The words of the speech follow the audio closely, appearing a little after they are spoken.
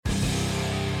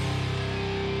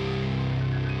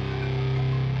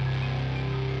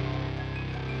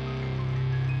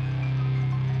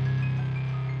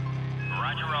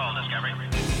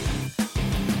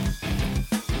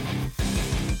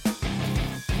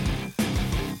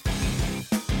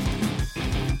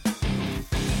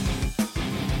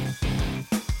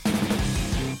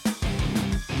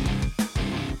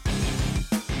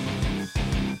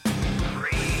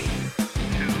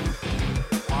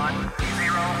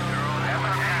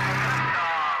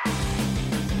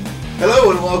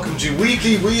Hello and welcome to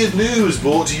Weekly Weird News,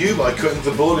 brought to you by Cutting the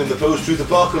Bull in the Post-Truth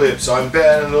Apocalypse. I'm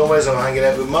Ben, and always I'm hanging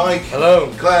out with Mike.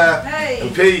 Hello. Claire. Hey.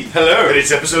 And Pete. Hello. And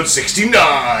it's episode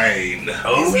 69.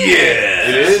 Oh yeah.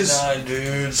 It is. 69,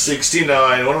 dude.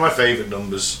 69, one of my favourite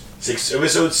numbers.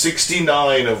 Episode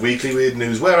 69 of Weekly Weird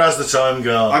News. Where has the time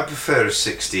gone? I prefer a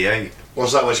 68.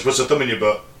 What's that when she puts her thumb in your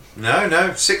butt?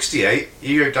 No, 68.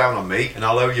 You go down on me and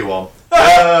I'll owe you one.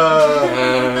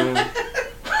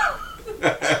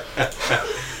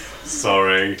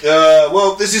 Sorry.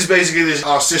 Well, this is basically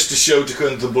our sister show to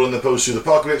Cutting the Bull in the Post-Truth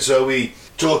Apocalypse, so we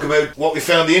talk about what we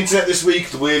found on the internet this week,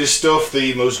 the weirdest stuff,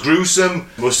 the most gruesome,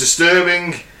 most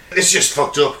disturbing. It's just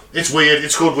fucked up. It's weird.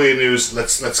 It's called Weird News.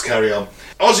 Let's carry on.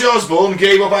 Ozzy Osbourne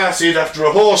gave up acid after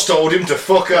a horse told him to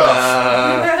fuck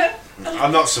off.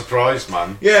 I'm not surprised,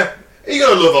 man. Yeah, you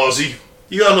gotta love Ozzy.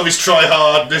 You gotta love his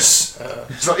try-hardness.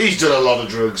 He's done a lot of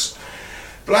drugs.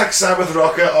 Black Sabbath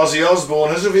rocker Ozzy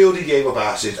Osbourne has revealed he gave up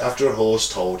acid after a horse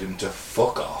told him to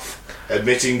fuck off,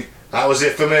 admitting, "That was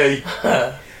it for me."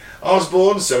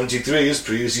 Osbourne, 73, has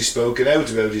previously spoken out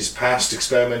about his past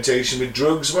experimentation with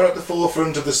drugs, were at the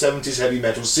forefront of the 70s heavy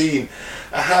metal scene,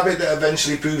 a habit that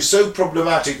eventually proved so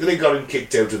problematic that it got him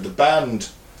kicked out of the band.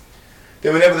 They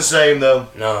were never the same though.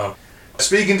 No.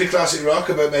 Speaking to Classic Rock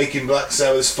about making Black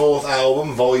Sabbath's fourth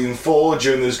album, Volume 4,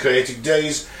 during those chaotic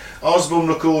days, Osbourne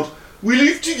recalled, "We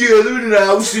lived together in an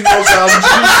house in Los Angeles."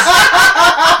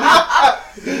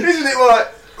 Isn't it like,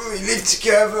 we live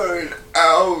together in a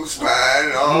house,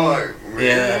 man?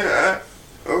 Yeah.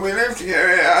 We live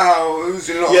together in a house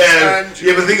in Los Yeah,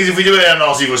 Angeles. but the thing is, if we do it in an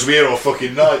Aussie bus, we're here all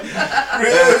fucking night.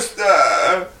 Rehearsed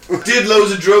there. Did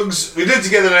loads of drugs. We lived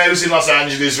together in a house in Los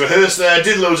Angeles, rehearsed there,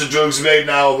 did loads of drugs, made an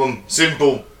album.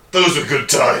 Simple. Those were good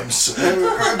times.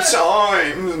 Good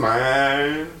times,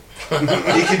 man.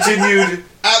 He continued,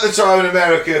 "At the time in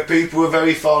America, people were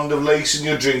very fond of lacing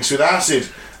your drinks with acid.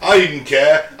 I didn't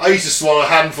care. I used to swallow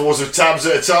handfuls of tabs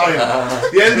at a time.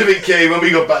 The end of it came when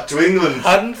we got back to England.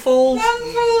 Handfuls?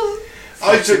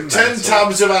 I took 10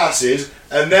 tabs of acid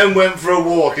and then went for a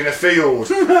walk in a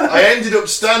field. I ended up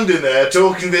standing there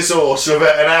talking to this horse for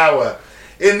about an hour.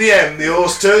 In the end, the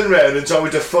horse turned round and told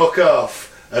me to fuck off.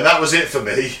 And that was it for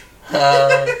me."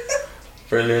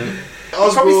 Brilliant. I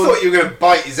probably thought you were going to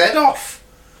bite his head off.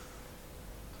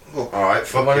 Well, Alright,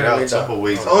 fucking hell,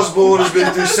 tumbleweed. Osbourne has been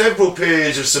through several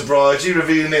periods of sobriety,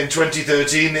 revealing in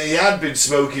 2013 that he had been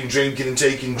smoking, drinking and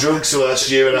taking drugs for the last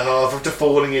year and a half after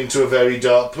falling into a very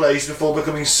dark place before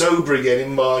becoming sober again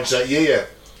in March that year.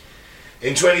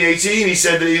 In 2018 he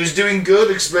said that he was doing good,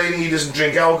 explaining he doesn't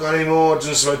drink alcohol anymore,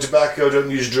 doesn't smoke tobacco,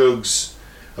 don't use drugs.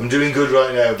 "I'm doing good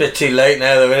right now." Bit too late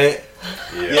now though, innit?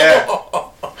 Yeah.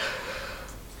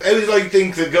 How did I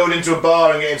think that going into a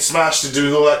bar and getting smashed and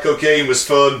doing all that cocaine was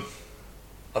fun?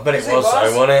 I bet it Yes, it was was.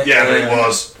 though, wasn't it? Yeah, but it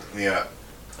was. Yeah.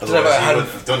 I don't know about Otherwise he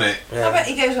wouldn't have done it. Yeah. I bet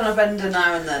he goes on a bender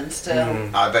now and then still.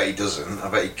 I bet he doesn't. I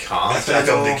bet he can't. I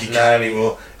don't think he No. can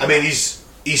anymore. I mean, he's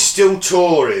still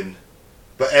touring,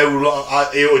 but how long?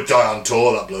 He would die on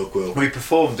tour, that bloke will. He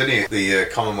performed, didn't he, at the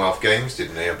Commonwealth Games,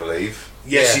 didn't he, I believe?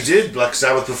 Yes, Yeah. he did. Black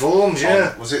Sabbath performed,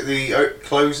 yeah. Was it the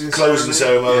closing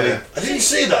Ceremony. Yeah. I didn't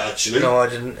see that, actually. No, I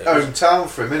didn't. Hometown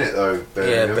for a minute, though,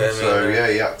 Birmingham. Birmingham, So, yeah.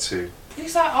 yeah, he had to.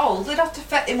 He's that old, they'd have to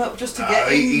fet him up just to get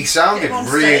him. He get sounded him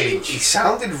on really... stage. He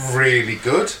sounded really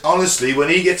good. Honestly, when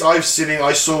he gets... I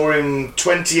saw him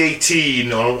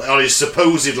 2018 on his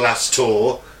supposed last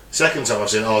tour. Second time I've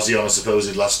seen Ozzy on a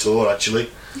supposed last tour, actually.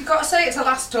 You've got to say it's a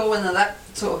last tour when they're that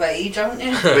sort of age, haven't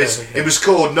you? But it was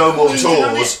called No More Leaning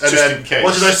on Tours. it. And Just then, in case.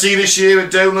 what did I see this year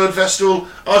at Download Festival?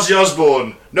 Ozzy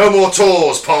Osbourne, No More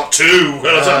Tours, Part 2. And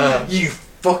I was like, you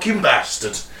fucking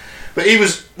bastard. But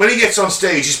when he gets on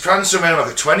stage, he's prancing around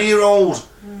like a 20-year-old.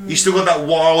 He's still got that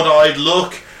wild-eyed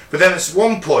look. But then at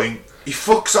one point, he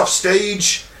fucks off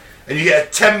stage, and you get a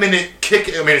 10-minute kick.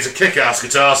 I mean, it's a kick-ass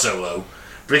guitar solo,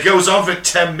 but it goes on for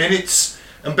 10 minutes.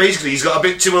 And basically, he's got a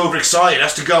bit too overexcited,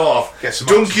 has to go off, Get some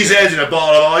dunk his oxygen. head in a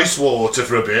bottle of ice water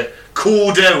for a bit,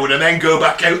 cool down, and then go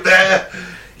back out there.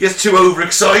 He gets too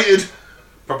overexcited.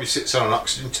 Probably sits on an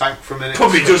oxygen tank for a minute.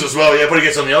 Probably does as well, yeah, probably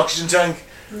gets on the oxygen tank.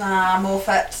 Nah, more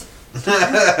fet.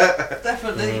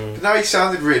 Definitely. But no, he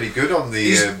sounded really good on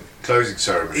the closing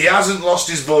ceremony. He hasn't lost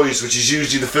his voice, which is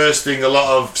usually the first thing a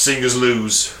lot of singers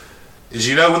lose. Is,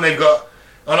 you know, when they've got...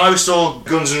 And I saw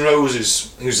Guns N'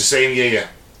 Roses, it was the same year.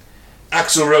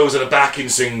 Axl Rose had a backing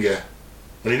singer,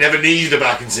 but he never needed a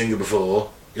backing singer before.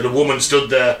 You know, a woman stood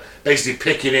there basically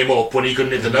picking him up when he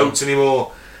couldn't hit the notes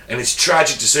anymore. And it's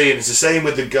tragic to see, and it's the same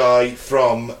with the guy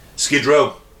from Skid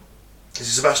Row. Is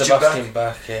it Sebastian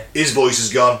Bach? Yeah. His voice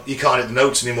is gone. He can't hit the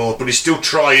notes anymore, but he's still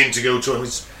trying to go to him.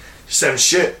 It sounds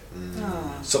shit.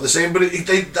 Oh. It's not the same, but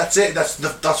that's it.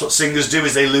 That's what singers do,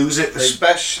 is they lose it.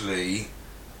 Especially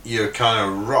your kind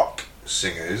of rock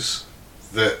singers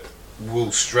that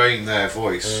will strain their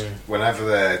voice whenever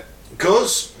they're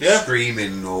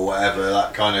screaming or whatever,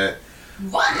 that kind of...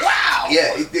 Wow!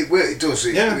 Yeah, it does.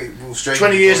 It will strain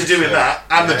 20 your years voice, of doing that,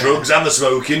 and the drugs, and the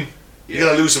smoking. You're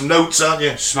going to lose some notes, aren't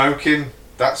you? Smoking,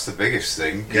 that's the biggest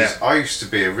thing. Because I used to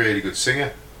be a really good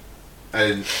singer.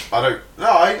 And I don't...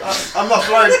 No, I'm not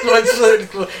like...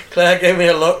 Claire gave me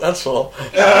a look, that's all.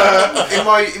 In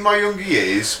my younger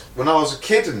years, when I was a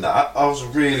kid and that, I was a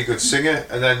really good singer.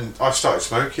 And then I started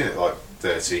smoking at like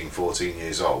 13, 14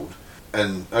 years old.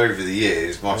 And over the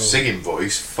years, my singing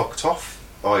voice fucked off.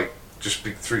 Like, just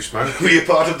through smoking. Were you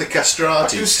part of the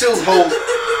castrati? I can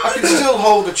still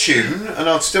hold a tune, and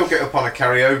I'd still get up on a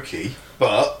karaoke,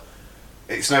 but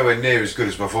it's nowhere near as good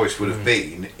as my voice would have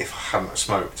been if I hadn't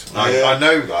smoked. I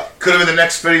know that. Could have been the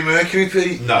next Freddie Mercury,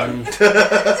 Pete. No. No,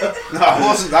 I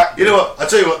wasn't that good. You know what? I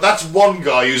tell you what. That's one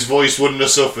guy whose voice wouldn't have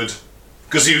suffered,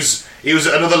 because he was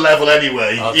at another level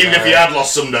anyway. Okay. Even if he had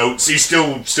lost some notes, he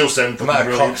still sounded fucking Matt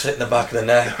brilliant. Cox hit in the back of the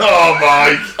neck. Oh,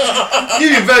 Mike!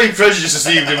 You've been very prejudiced this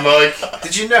evening, Mike.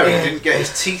 Did you know he didn't get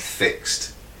his teeth fixed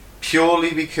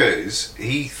purely because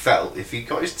he felt if he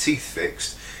got his teeth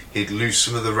fixed, he'd lose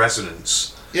some of the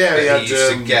resonance that he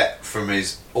used to get from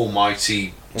his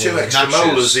almighty 2 extra gnashes.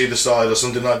 molars either side or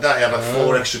something like that. He had like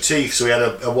 4 extra teeth, so he had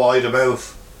a wider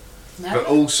mouth. No. But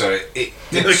also, it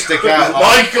did stick out.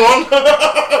 Mike, go on! Go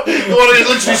on, he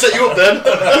literally set you up then.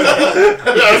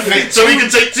 So he can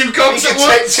take 2 cocks at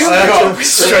once. I had to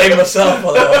strain myself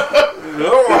on that.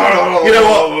 You know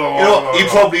what? He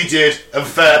probably did, and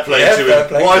fair play to fair him.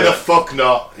 play. Why the fuck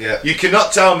not? Yeah. You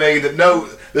cannot tell me that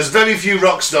there's very few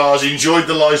rock stars who enjoyed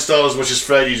the lifestyle as much as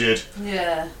Freddie did,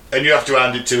 Yeah. and you have to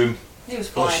hand it to him. He was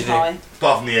course flying you do. high.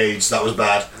 Apart from the AIDS, that was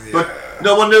bad. But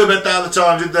no one knew about that at the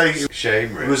time, did they?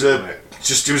 Shame, really. It was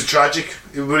it was tragic.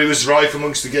 It was rife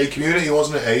amongst the gay community,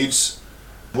 wasn't it? AIDS.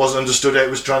 It wasn't understood how it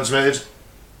was transmitted.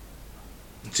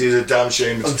 It's a damn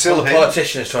shame. Until The him.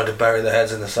 politicians tried to bury their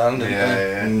heads in the sand.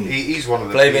 Yeah. He's one of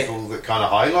the Blame it. people that kind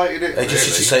of highlighted it. They just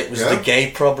used to say it was the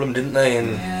gay problem, didn't they?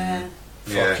 And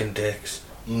fucking dicks.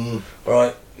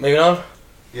 Right, moving on.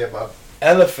 Yeah, but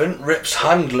Elephant rips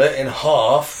handler in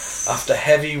half after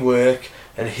heavy work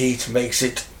and heat makes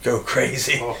it go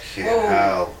crazy. fucking Oh.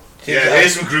 hell. Yeah,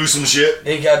 here's some gruesome shit.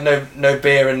 He had no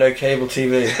beer and no cable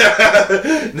TV.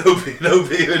 No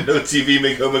beer and no TV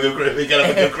make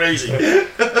Elephant go crazy.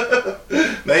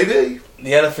 Maybe.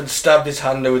 The elephant stabbed his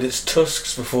handler with its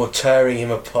tusks before tearing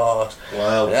him apart.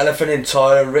 Wow. An elephant in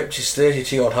Thailand ripped his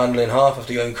 32-year-old handler in half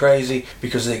after going crazy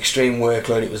because of the extreme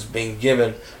workload it was being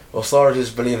given.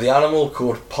 Authorities believe the animal,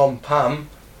 called Pom Pam,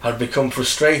 had become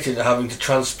frustrated at having to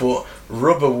transport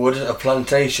rubber wood at a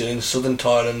plantation in southern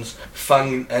Thailand's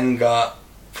Phang Nga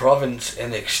province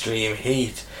in extreme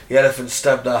heat. The elephant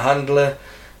stabbed their handler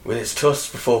with its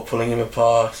tusks before pulling him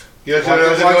apart. You know, Why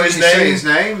know did you say his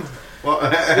name? What?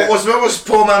 what was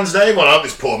poor man's name? Well, not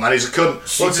this poor man, he's a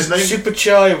cunt. What's his name? Super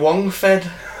Chai Wong Fed.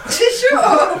 Shut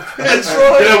up! That's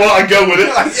right. You know what, I'd go with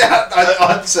it. Yeah,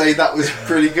 I'd say that was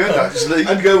pretty good, actually.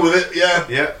 I'd go with it, yeah.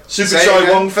 Yeah. Super Say it Chai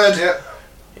again. Wong Fed. Yeah.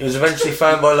 He was eventually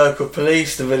found by local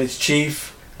police, the village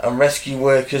chief, and rescue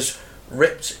workers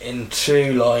ripped in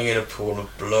two, lying in a pool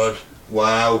of blood.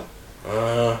 Wow.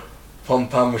 Pom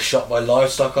Pam was shot by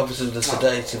livestock officers with a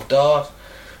sedative dart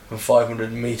from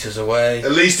 500 metres away.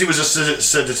 At least it was a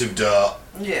sedative dart.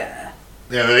 Yeah.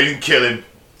 Yeah, they didn't kill him.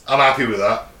 I'm happy with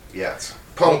that. Yeah.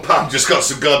 Pom Pam just got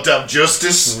some goddamn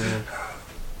justice.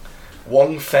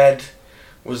 Wong Fed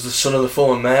was the son of the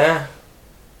former mayor.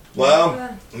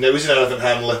 Wow. No, he was an elephant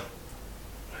handler.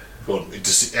 Well,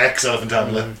 just ex-elephant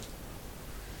handler.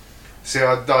 See,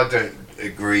 I don't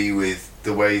agree with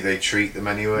the way they treat them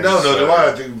anyway. No, so- do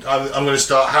I. I'm going to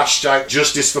start hashtag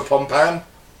justice for Pom Pam.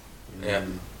 Yeah.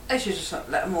 They should just let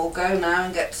them all go now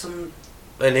and get some.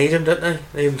 They need them, don't they?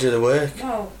 They need them to do the work.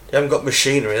 Oh, They haven't got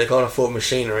machinery, they can't afford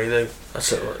machinery.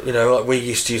 That's it, you know, like we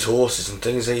used to use horses and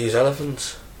things, they use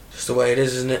elephants. Just the way it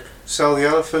is, isn't it? Sell the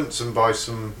elephants and buy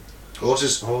some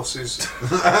Horses.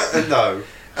 No.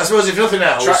 I suppose if nothing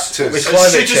else, Tractors. as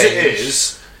Climate shit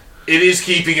as change. it is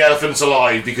keeping elephants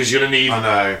alive because you're going to need I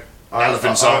know.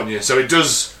 elephants, aren't you? So it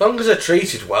does As long as they're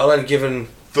treated well and given...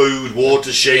 food,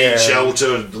 water, shade, Yeah.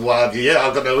 shelter, what have you. Yeah,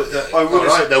 I've got no... I would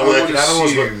alright, they're I would working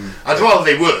animals, but assume- I'd rather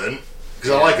they weren't, because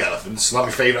I like elephants. They're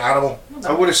my favourite animal.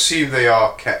 I would assume they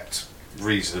are kept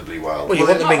reasonably well. Well, you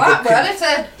want them not in that good...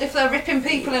 well if they're ripping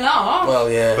people in half. Well,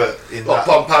 yeah. But in Well, that,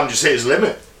 Pom Pam just hit his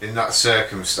limit. in that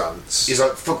circumstance, He's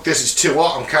like, fuck this, it's too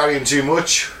hot, I'm carrying too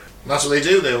much. And that's what they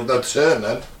do, they'll turn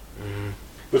then.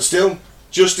 But still,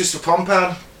 Justice for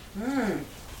Pompan.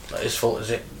 Not his fault, is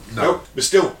it? Nope. But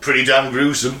still pretty damn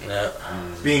gruesome. Yeah.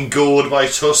 Being gored by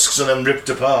tusks and then ripped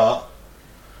apart.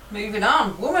 Moving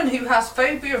on. Woman who has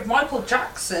phobia of Michael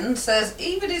Jackson says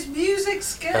even his music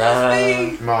scares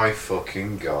me. My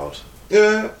fucking God.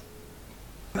 Yeah.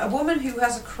 A woman who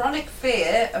has a chronic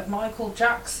fear of Michael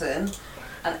Jackson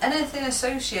and anything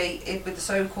associated with the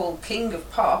so-called King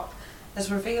of Pop has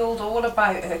revealed all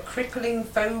about her crippling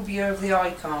phobia of the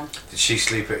icon. Did she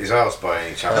sleep at his house by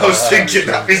any chance? I was thinking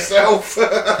that myself.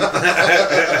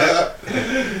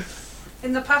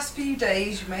 In the past few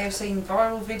days, you may have seen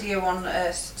viral video on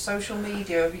social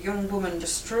media of a young woman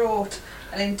distraught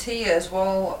and in tears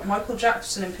while Michael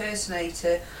Jackson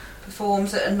impersonator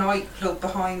performs at a nightclub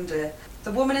behind her.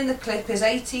 The woman in the clip is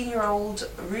 18-year-old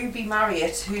Ruby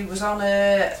Marriott, who was on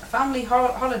a family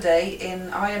holiday in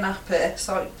Ayia Napa,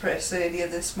 Cyprus, earlier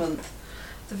this month.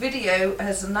 The video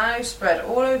has now spread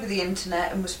all over the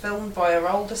internet and was filmed by her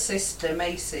older sister,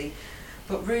 Macy.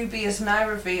 But Ruby has now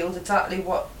revealed exactly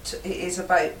what it is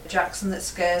about Jackson that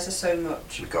scares her so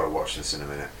much. We've got to watch this in a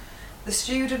minute. The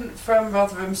student from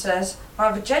Rotherham says, I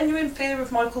have a genuine fear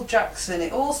of Michael Jackson.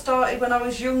 It all started when I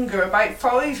was younger, about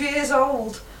 5 years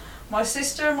old. My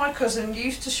sister and my cousin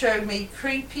used to show me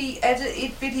creepy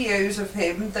edited videos of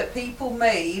him that people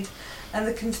made and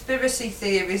the conspiracy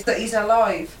theories that he's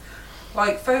alive.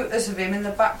 Like photos of him in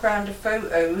the background of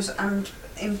photos and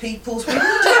in people's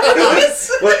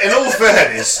windows. Well, in all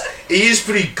fairness, he is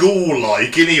pretty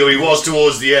ghoul-like, isn't he? Or he was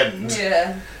towards the end.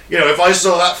 Yeah. You know, if I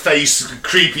saw that face,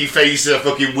 creepy face in a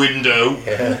fucking window,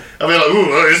 Yeah. I'd be like,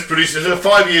 ooh, that is pretty... At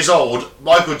 5 years old,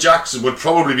 Michael Jackson would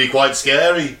probably be quite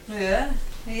scary. Yeah,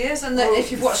 he is. And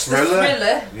if you've watched Thriller. the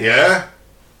Thriller... Yeah?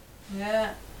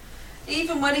 Yeah.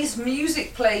 Even when his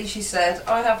music plays, she said,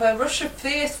 I have a rush of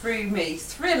fear through me.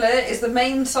 Thriller is the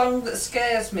main song that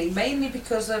scares me, mainly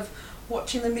because of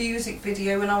watching the music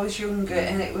video when I was younger,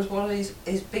 and it was one of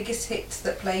his biggest hits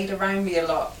that played around me a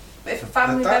lot. If a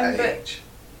family At that member... age?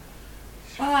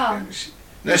 Wow.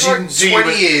 No, He's like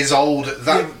 20 years old at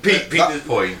that, Pete, that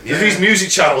point. Yeah. These music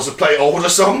channels that play older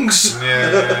songs.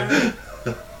 Yeah.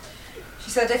 She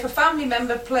said, if a family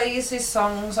member plays his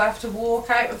songs, I have to walk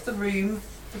out of the room.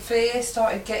 The fear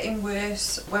started getting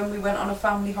worse when we went on a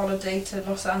family holiday to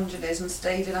Los Angeles and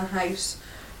stayed in a house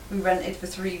we rented for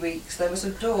 3 weeks. There was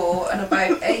a door and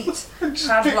about 8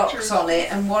 padlocks on it,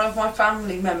 and one of my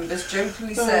family members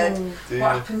jokingly said,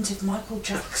 what happens if Michael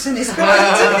Jackson is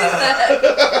hiding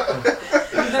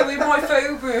there? Knowing my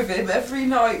phobia of him, every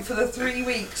night for the 3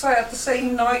 weeks I had the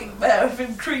same nightmare of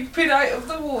him creeping out of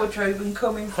the wardrobe and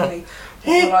coming for me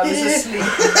while I was asleep.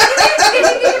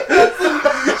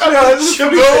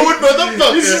 Shimon,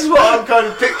 motherfucker! This is what I'm kind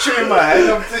of picturing in my head.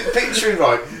 I'm picturing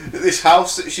that this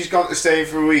house that she's gone to stay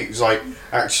for a week is like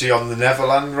actually on the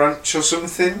Neverland Ranch or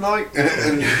something, like,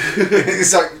 and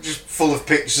it's like just full of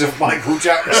pictures of Michael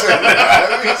Jackson.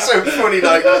 It's so funny,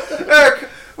 like,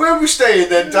 where are we staying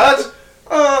then, Dad?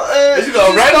 Has he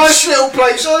got a ranch? Nice little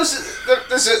place. Oh,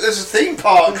 there's a theme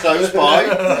park close by.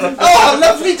 Oh,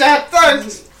 lovely, Dad.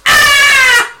 Thanks.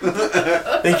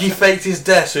 I think he faked his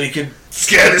death so he could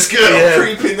Scare this girl! Yeah.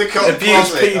 Creep in the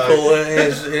abuse closet. people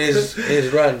in his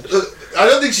ranch. Look, I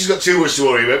don't think she's got too much to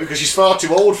worry about because she's far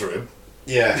too old for him.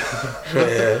 Yeah.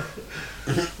 Yeah.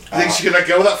 I think she can let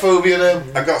go of that phobia now.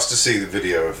 I got to see the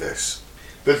video of this.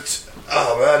 But,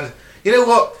 oh man, you know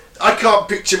what? I can't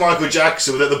picture Michael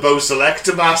Jackson without the Bo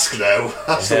Selector mask now.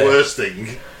 That's the worst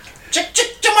thing.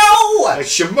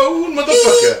 Shimon,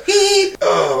 motherfucker.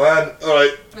 Oh man,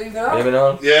 alright. Moving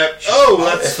on. Yeah. Oh,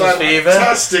 that's This is fever.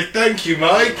 fantastic. Thank you,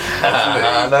 Mike.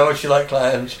 I know what you like,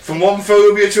 clowns. From one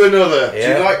phobia to another. Do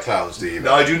Yeah. you like clowns, do you?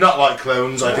 No, I do not like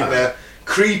clowns. I think they're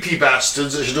creepy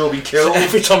bastards that should all be killed.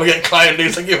 Every time we get clown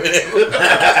news, I give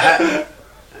it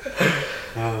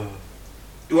in.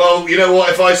 Well, you know what?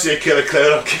 If I see a killer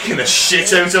clown, I'm kicking the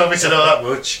shit out of it, I know that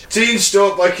much. Teen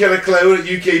stalked by killer clown at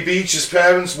UK beach as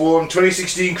parents warn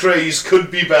 2016 craze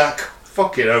could be back.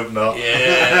 Fucking hope not.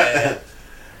 Yeah.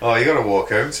 Oh, you got to walk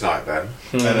home tonight, Ben.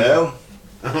 I know.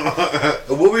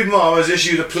 A worried mom has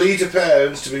issued a plea to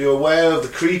parents to be aware of the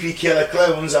creepy killer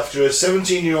clowns after her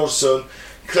 17-year-old son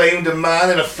claimed a man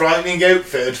in a frightening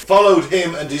outfit had followed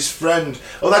him and his friend.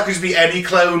 Oh, that could be any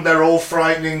clown, they're all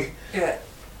frightening. Yeah.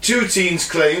 2 teens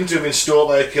claimed to have been stalked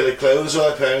by a killer clown, so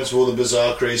their parents wore the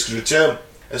bizarre craze could return.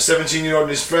 A 17-year-old and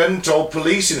his friend told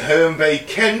police in Herne Bay,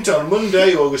 Kent on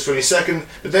Monday, August 22nd,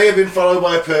 that they had been followed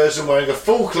by a person wearing a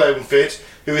full clown fit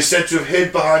who is said to have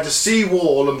hid behind a sea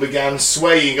wall and began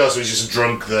swaying. Oh, so he's just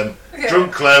drunk then. Yeah.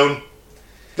 Drunk clown.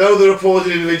 Though the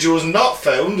reported individual was not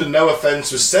found and no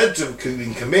offence was said to have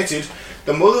been committed,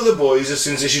 the mother of the boys has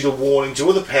since issued a warning to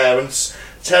other parents,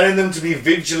 telling them to be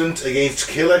vigilant against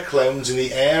killer clowns in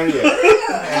the area.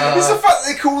 It's the fact that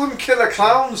they call them killer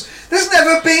clowns. There's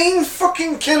never been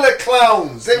fucking killer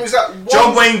clowns. There was that one...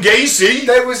 John Wayne Gacy.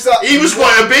 There was that... He was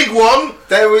quite a big one.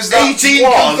 There was that 18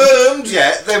 one... confirmed.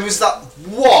 Yeah, there was that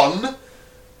one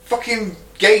fucking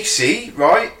Gacy,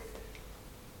 right?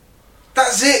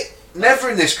 That's it. Never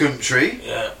in this country.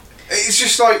 Yeah. It's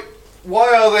just like,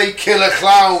 why are they killer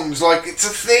clowns? Like, it's a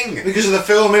thing. Because of the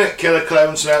film, innit? Killer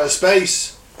Clowns from Outer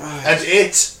Space. And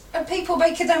it. And people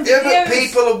making them videos. Yeah, but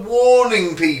people are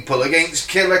warning people against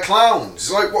killer clowns.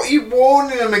 It's like, what are you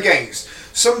warning them against?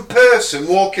 Some person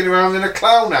walking around in a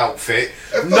clown outfit,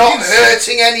 not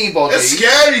hurting anybody. A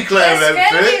scary clown They're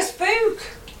scary outfit. as spook.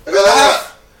 Look at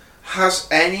that. Has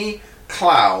any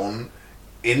clown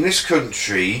in this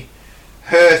country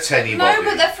hurt anybody? No,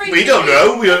 but they're freaking. We don't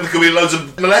know. We don't. There could be loads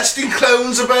of molesting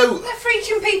clowns about. They're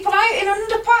freaking people out in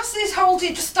underpasses,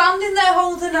 holding, just standing there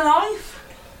holding a knife.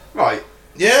 Right.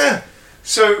 Yeah.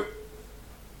 So,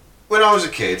 when I was a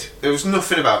kid, there was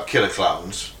nothing about killer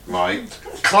clowns, right?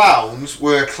 Clowns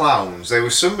were clowns. They were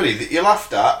somebody that you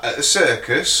laughed at a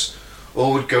circus,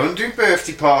 or would go and do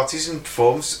birthday parties and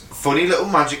perform funny little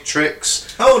magic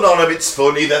tricks. Oh, none of it's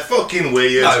funny. They're fucking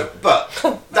weird. No, but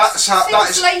that's how... That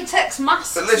Since is, latex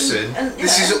masks. but listen, and, you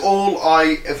this know. is all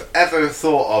I have ever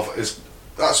thought of as...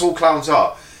 That's all clowns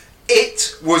are.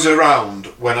 It was around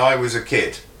when I was a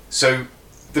kid. So...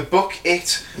 The book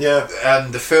It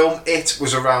and the film It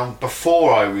was around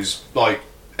before I was like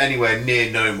anywhere near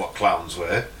knowing what clowns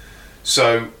were.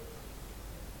 So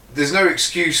there's no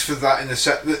excuse for that in the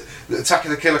set. The Attack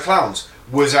of the Killer Clowns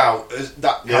was out at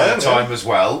that kind of time as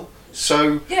well.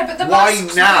 So Yeah, but the why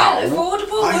masks now? weren't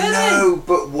affordable, I were know,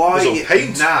 but It why was all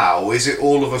paint. now is it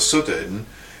all of a sudden?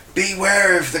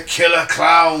 Beware of the killer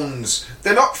clowns.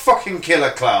 They're not fucking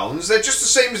killer clowns. They're just the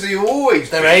same as they always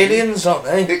They're been. aliens, aren't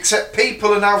they? Except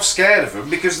people are now scared of them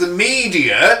because the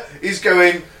media is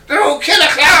going, they're all killer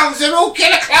clowns, they're all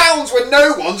killer clowns, when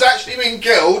no one's actually been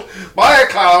killed by a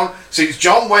clown since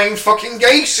John Wayne fucking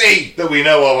Gacy. That we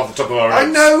know of off the top of our heads.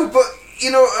 I know, but you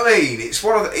know what I mean? It's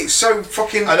one of the, it's so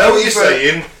fucking... I know what you're over-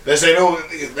 saying. They're saying, oh,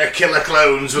 they're killer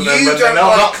clowns, but You then don't they're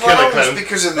like not killer clowns clowns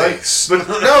because of Right? this. But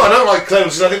no, I don't like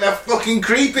clowns because I think they're fucking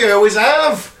creepy. I always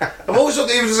have. I've always thought,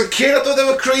 even as a kid, I thought they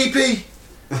were creepy.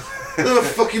 They were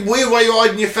fucking weird why you're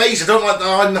hiding your face. I don't like the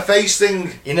hiding the face thing.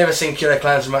 You never seen Killer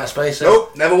Clowns from Outer Space? Then?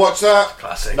 Nope, never watched that.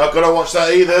 Classic. Not gonna watch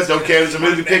that either. Don't care if it's a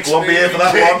movie pick. Won't be here for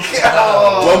that one.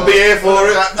 Oh. Won't be here for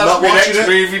it. That's Not my watching next it.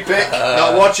 movie pick.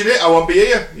 Not watching it. I won't be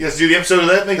here. You have to do the episode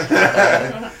without me.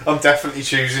 I'm definitely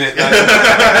choosing it then.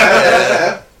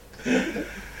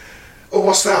 Oh,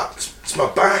 what's that? It's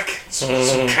my back. It's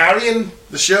carrying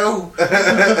the show.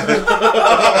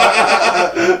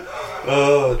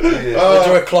 Oh dear. We'll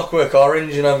do a Clockwork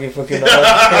Orange and have your fucking...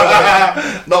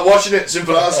 Not watching it.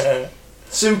 Simple as.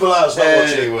 Simple as. Not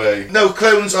watching it. Anyway. No,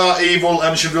 clones are evil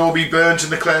and should all be burnt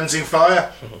in the cleansing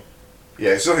fire.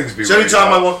 Yeah, it's nothing to be The only worried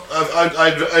time about.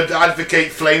 I'd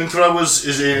advocate flamethrowers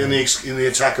is in the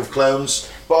attack of clones.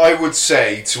 But I would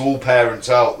say to all parents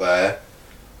out there,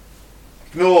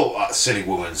 ignore what that silly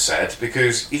woman said,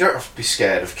 because you don't have to be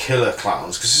scared of killer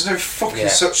clowns, because there's no fucking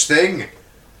such thing.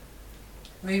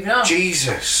 Moving on.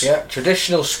 Jesus. Yeah,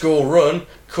 traditional school run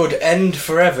could end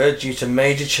forever due to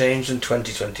major change in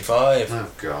 2025. Oh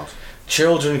God.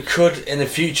 Children could in the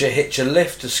future hitch a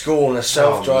lift to school in a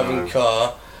self-driving no.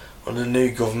 car under new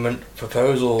government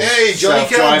proposals. Hey, Johnny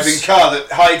Self-driving Cabs. car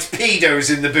that hides pedos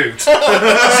in the boot.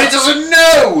 Because it doesn't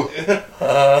know!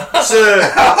 Sir.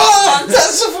 Oh,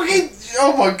 that's a fucking...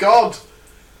 Oh my God.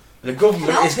 The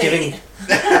government is giving...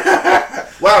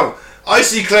 Wow. I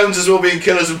see clowns as well being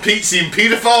killers and seeing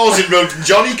paedophiles in road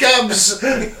Johnny Cabs.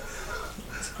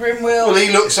 Grimwheel. Well,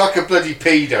 he looks like a bloody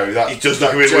pedo. That He does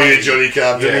look a bit Johnny. weird, Johnny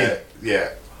Cab, doesn't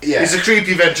Yeah. he? He's a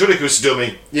creepy ventriloquist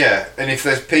dummy. Yeah, and if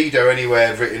there's pedo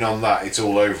anywhere written on that, it's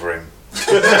all over him.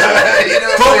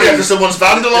 Probably after someone's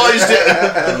vandalised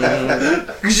it.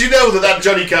 Because you know that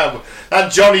Johnny Cab,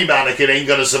 that Johnny mannequin ain't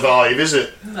going to survive, is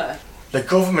it? No. The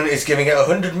government is giving it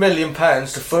 £100 million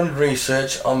to fund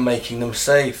research on making them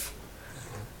safe.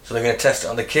 So they're going to test it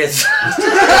on the kids.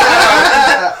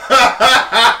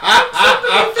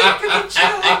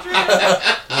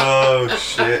 Oh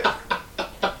shit.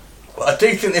 But I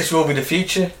do think this will be the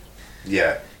future.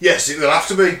 Yeah. Yes, it will have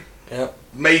to be. Yeah.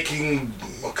 Making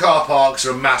car parks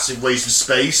are a massive waste of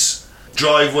space.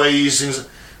 Driveways, things,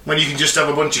 when you can just have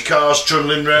a bunch of cars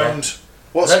trundling round.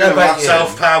 What's I don't going know to about happen? you.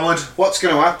 Self-powered. What's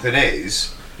going to happen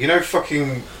is, you know,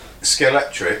 fucking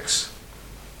Skeletrix.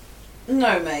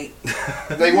 No, mate.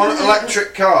 They want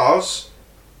electric cars,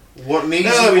 What an easy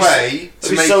No, way to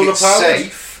be make solar it powered.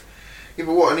 safe. Yeah,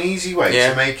 but what an easy way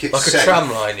Yeah. to make it Like safe. a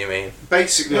tram line, you mean?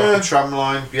 Basically Yeah. like a tram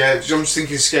line. Yeah, I'm just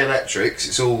thinking scale electrics.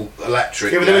 It's all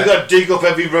electric. Yeah, but then we've got to dig up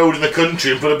every road in the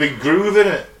country and put a big groove in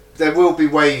it. There will be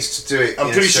ways to do it. I'm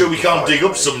in a pretty sure we can't simplified dig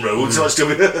up way. some roads, so it's still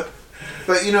be.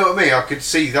 But you know what I mean? I could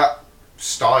see that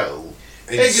style.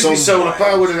 In It could some be solar way.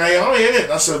 powered and AI, innit?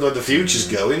 That's where the future's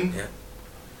going. Yeah.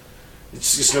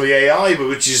 It's going to be AI, but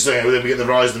which is then we get the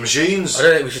rise of the machines. I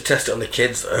don't think we should test it on the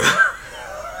kids though.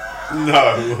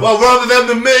 No. Well, rather them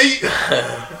than me.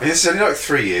 It's only like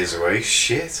 3 years away.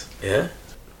 Shit. Yeah.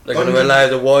 They're going to allow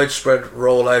the widespread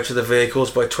rollout of the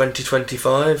vehicles by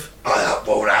 2025. That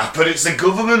won't happen. It's the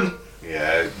government.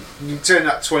 Yeah. You turn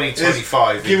that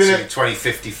 2025 Giving into it-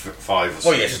 2055 or Well,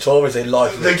 something. yes, it's always a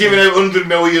life. They're giving out £100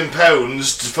 million to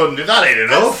fund it. That ain't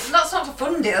enough. That's not to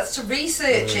fund it. That's to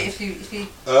research it. If you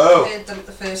Oh. heard the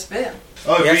first bit.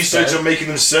 Oh, Yes, research though. on making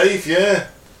them safe, yeah.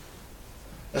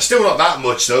 That's still not that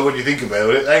much, though, when you think about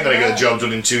it. They ain't going to get the job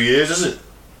done in 2 years, is it?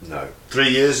 No. 3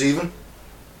 years, even.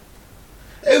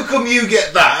 How come you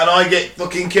get that and I get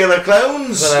fucking killer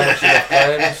clowns? I don't know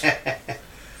how much enough pounds.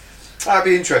 That'd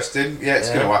be interesting. Yeah, it's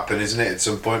Yeah. going to happen, isn't it, at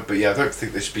some point? But yeah, I don't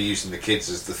think they should be using the kids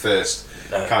as the first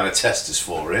No. kind of testers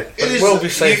for it. But it will be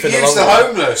safe in the Use long the run.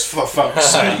 homeless, for fuck's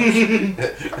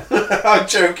sake. I'm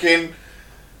joking.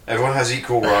 Everyone has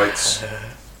equal rights.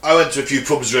 I went to a few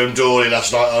pubs around Dorley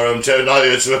last night, our hometown, and I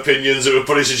heard some opinions that would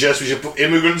probably suggest we should put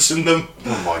immigrants in them.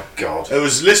 Oh my god. I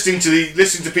was listening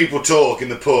to people talk in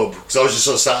the pub because I was just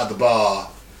sort of sat at the bar.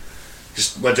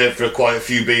 Just went out for quite a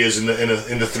few beers in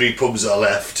the 3 pubs that I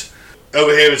left.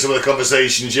 Overhearing some of the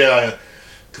conversations, yeah, I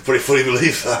could pretty fully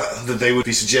believe that they would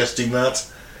be suggesting that.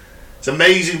 It's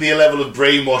amazing the level of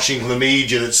brainwashing from the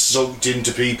media that's soaked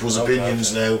into people's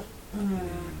opinions now.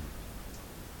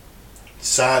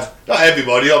 Sad. Not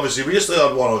everybody, obviously, but just the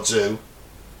odd one or two.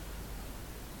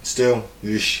 Still,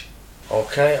 yeesh.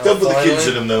 Okay. Don't put the finally- kids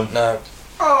in them though. No.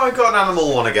 Oh, I got an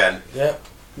animal one again. Yep.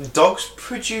 Dogs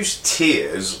produce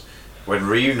tears when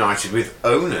reunited with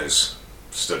owners,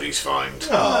 studies find.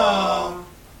 Aww.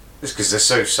 It's because they're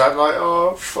so sad, like,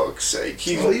 oh, fuck's sake,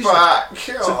 he's Oh, he's back.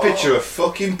 It's a picture of a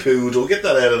fucking poodle. Get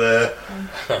that out of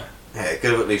there. Yeah,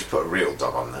 could have at least put a real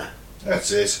dog on there.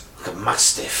 That's it. Like a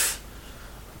Mastiff.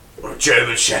 Or a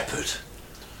German Shepherd.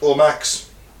 Or Max.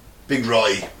 Big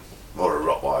Roy. Or a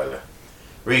Rottweiler.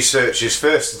 Researchers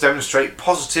first to demonstrate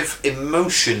positive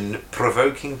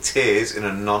emotion-provoking tears in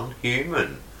a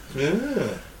non-human.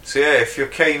 Yeah. So yeah, if your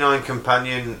canine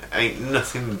companion ain't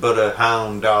nothing but a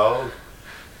hound dog,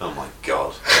 oh my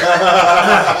god.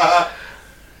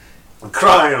 I'm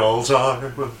crying all the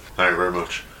time. Thank you very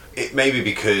much. It may be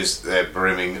because they're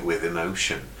brimming with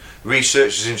emotion.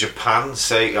 Researchers in Japan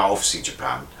say, obviously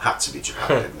Japan, had to be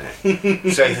Japan, didn't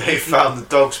it? Say they found the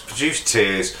dogs produce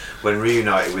tears when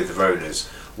reunited with their owners.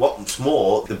 What's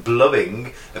more, the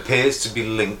blubbing appears to be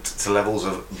linked to levels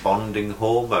of bonding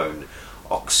hormone,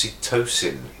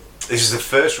 oxytocin. This is the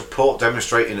first report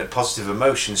demonstrating that positive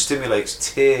emotion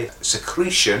stimulates tear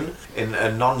secretion in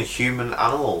a non-human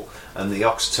animal, and the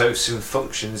oxytocin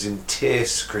functions in tear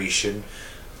secretion,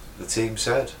 the team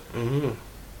said. Mm-hmm.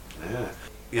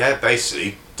 Yeah,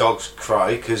 basically, dogs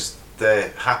cry because they're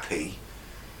happy,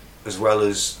 as well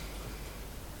as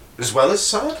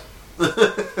sad.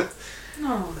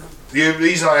 No. The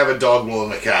reason I have a dog more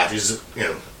than a cat is that, you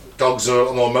know, dogs are a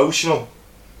lot more emotional.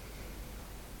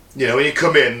 You know, when you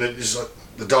come in, it's like,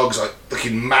 the dog's like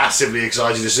looking massively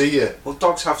excited to see you. Well,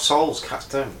 dogs have souls, cats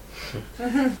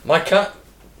don't. My cat,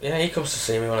 yeah, he comes to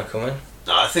see me when I come in.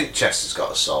 No, I think Chester's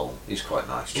got a soul. He's quite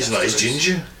nice. He's Chester nice is.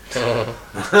 ginger.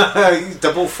 He's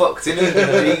double fucked, isn't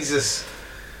he? Jesus.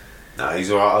 No,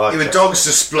 he's alright. I like Yeah, but Chester. dogs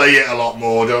display it a lot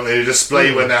more, don't they? They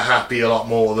display when they're happy a lot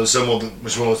more than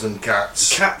much more than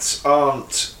cats. Cats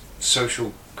aren't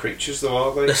social creatures, though,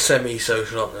 are They're they?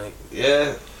 semi-social, aren't they?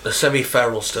 Yeah. They're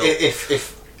semi-feral still.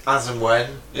 If as and when,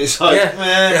 it's like, yeah, it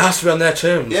meh. has to be on their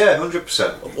terms. Yeah,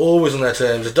 100%. Always on their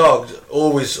terms. A dog's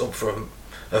always up for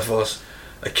a fuss.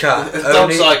 A cat, The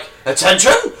dog's like,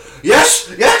 attention!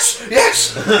 Yes! Yes!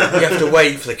 Yes! you have to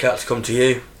wait for the cat to come to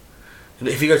you. And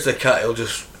if you go to the cat, it'll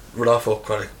just run off or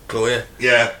try to claw you.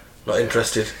 Yeah. Not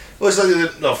interested. Well,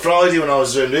 it's like Friday when I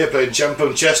was around here playing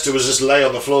Champion, Chester was just lay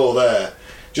on the floor there,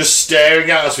 just staring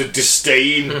at us with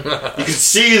disdain. You could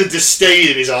see the disdain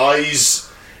in his eyes.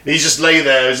 He's just lay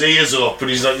there, his ears up, and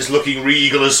he's like just looking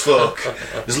regal as fuck,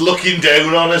 just looking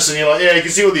down on us. And you're like, yeah, you can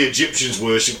see what the Egyptians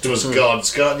worshipped them as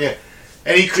gods, can't you?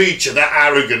 Any creature that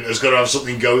arrogant has got to have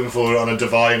something going for it on a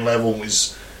divine level.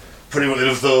 Is pretty much what they'd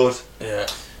have thought. Yeah.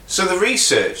 So the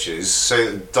researchers say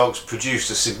that dogs produced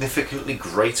a significantly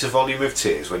greater volume of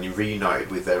tears when you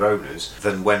reunited with their owners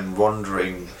than when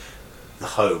wandering the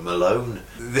home alone.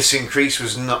 This increase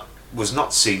was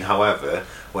not seen, however,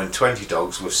 when 20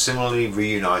 dogs were similarly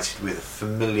reunited with a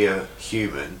familiar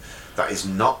human that is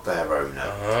not their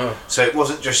owner. So it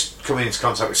wasn't just coming into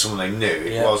contact with someone they knew,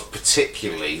 it was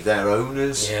particularly their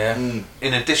owners. In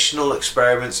additional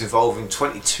experiments involving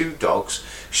 22 dogs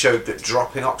showed that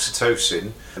dropping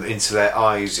oxytocin into their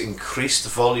eyes increased the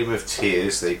volume of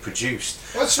tears they produced.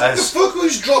 What the fuck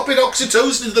was dropping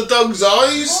oxytocin into the dog's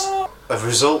eyes? A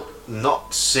result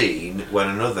not seen when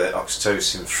another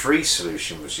oxytocin-free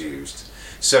solution was used.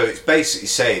 So it's basically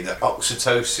saying that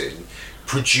oxytocin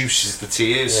produces the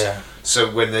tears.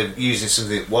 So when they're using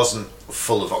something that wasn't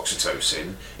full of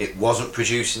oxytocin, it wasn't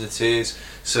producing the tears.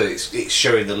 So it's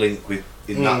showing the link with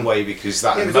in that way, because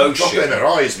that emotion drop it in their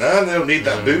eyes, man. They don't need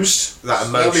that boost.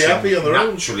 That They'll be happy on emotion their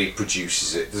own. naturally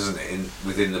produces it, doesn't it,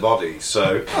 within the body?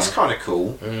 So that's kind of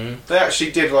cool. They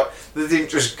actually did they didn't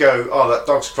just go, oh, that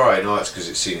dog's crying, oh, it's because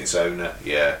it's seen its owner.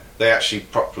 Yeah, they actually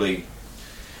properly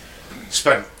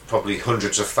spent probably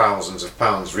hundreds of thousands of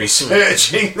pounds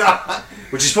researching that,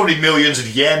 which is probably millions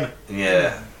of yen.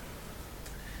 Yeah,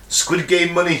 Squid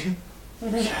Game money.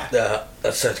 Yeah,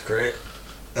 that sounds great.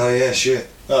 Oh yeah, shit.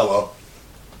 Oh well,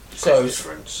 Close.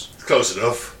 difference. close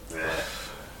enough. Yeah.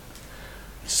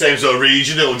 Same sort of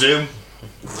region, it'll do.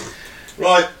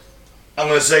 Right, I'm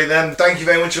going to say then, thank you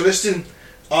very much for listening.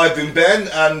 I've been Ben,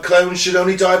 and clones should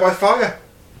only die by fire.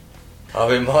 I've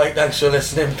been Mike, thanks for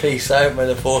listening. Peace out, may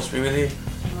the force be with you.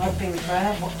 And I've been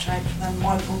Claire, watch out for them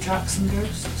Michael Jackson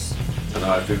ghosts. And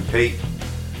I've been Pete.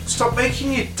 Stop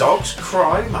making your dogs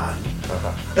cry, man.